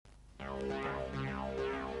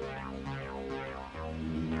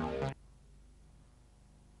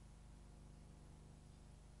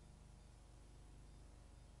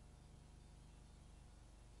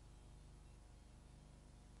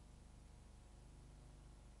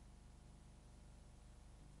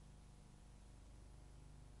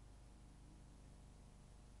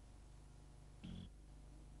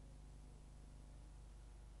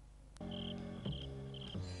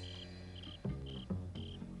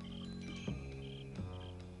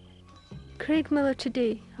Craigmillar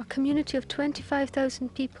Today, a community of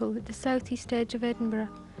 25,000 people at the southeast edge of Edinburgh.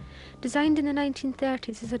 Designed in the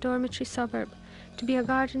 1930s as a dormitory suburb, to be a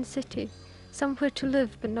garden city, somewhere to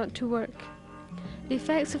live but not to work. The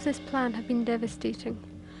effects of this plan have been devastating,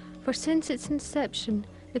 for since its inception,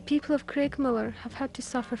 the people of Craigmillar have had to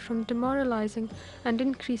suffer from demoralising and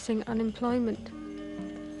increasing unemployment.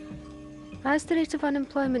 As the rate of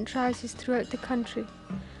unemployment rises throughout the country,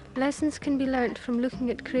 lessons can be learnt from looking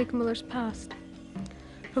at Craigmillar's past.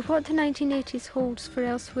 For what the 1980s holds for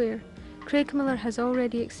elsewhere, Craigmillar has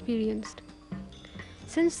already experienced.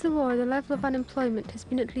 Since the war, the level of unemployment has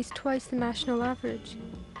been at least twice the national average,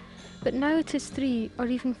 but now it is 3 or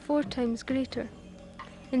even 4 times greater.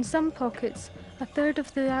 In some pockets, a third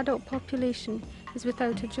of the adult population is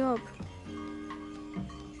without a job.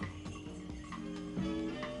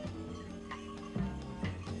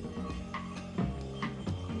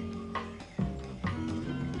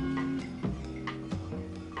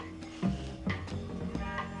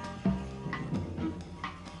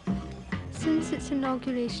 Since its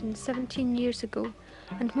inauguration 17 years ago,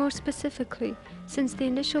 and more specifically, since the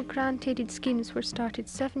initial grant-aided schemes were started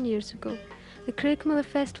 7 years ago, the Craigmillar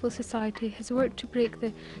Festival Society has worked to break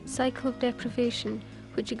the cycle of deprivation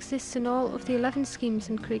which exists in all of the 11 schemes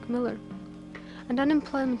in Craigmillar. And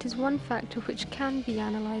unemployment is one factor which can be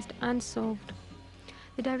analysed and solved.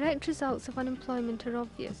 The direct results of unemployment are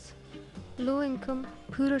obvious: low income,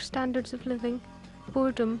 poorer standards of living,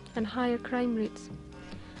 boredom and higher crime rates.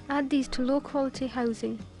 Add these to low quality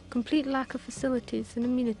housing, complete lack of facilities and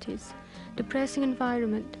amenities, depressing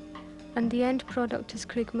environment, and the end product is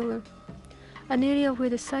Craigmillar, an area where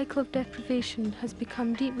the cycle of deprivation has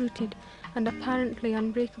become deep-rooted and apparently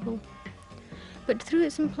unbreakable. But through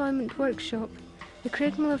its employment workshop, the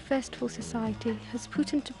Craigmillar Festival Society has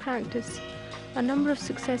put into practice a number of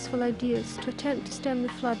successful ideas to attempt to stem the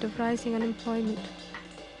flood of rising unemployment.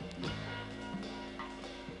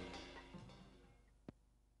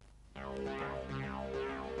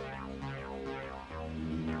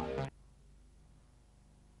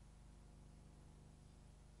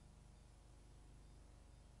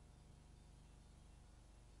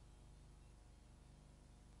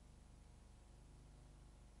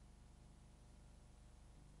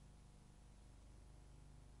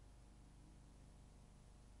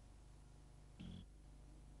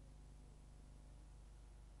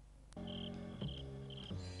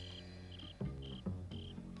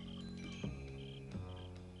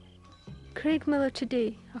 Craigmillar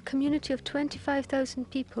Today, a community of 25,000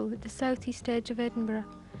 people at the southeast edge of Edinburgh.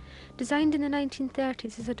 Designed in the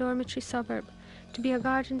 1930s as a dormitory suburb, to be a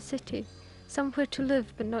garden city, somewhere to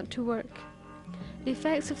live but not to work. The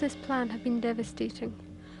effects of this plan have been devastating,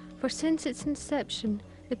 for since its inception,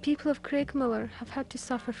 the people of Craigmillar have had to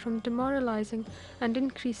suffer from demoralising and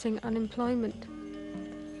increasing unemployment.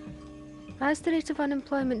 As the rate of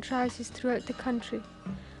unemployment rises throughout the country,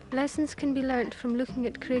 lessons can be learnt from looking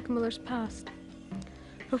at Craigmillar's past.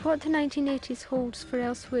 For what the 1980s holds for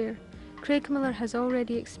elsewhere, Craigmillar has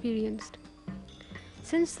already experienced.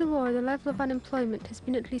 Since the war, the level of unemployment has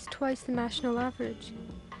been at least twice the national average,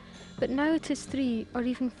 but now it is 3 or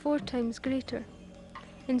even 4 times greater.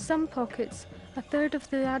 In some pockets, a third of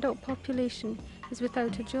the adult population is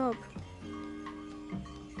without a job.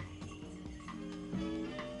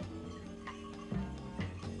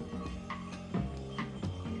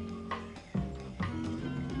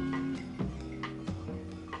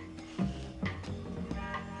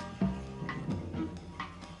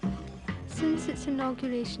 Since its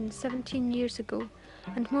inauguration 17 years ago,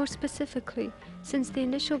 and more specifically, since the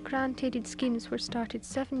initial grant-aided schemes were started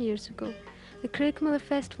 7 years ago, the Craigmillar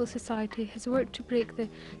Festival Society has worked to break the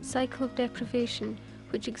cycle of deprivation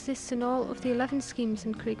which exists in all of the 11 schemes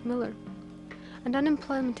in Craigmillar. And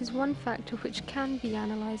unemployment is one factor which can be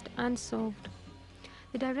analysed and solved.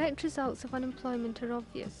 The direct results of unemployment are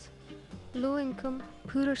obvious: low income,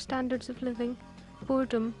 poorer standards of living,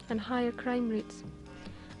 boredom and higher crime rates.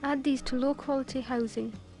 Add these to low quality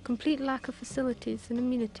housing, complete lack of facilities and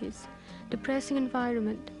amenities, depressing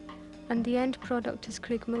environment, and the end product is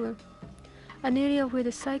Craigmillar, an area where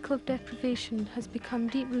the cycle of deprivation has become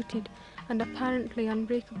deep-rooted and apparently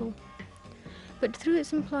unbreakable. But through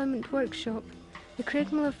its employment workshop, the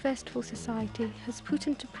Craigmillar Festival Society has put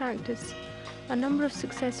into practice a number of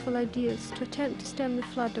successful ideas to attempt to stem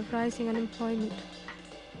the flood of rising unemployment.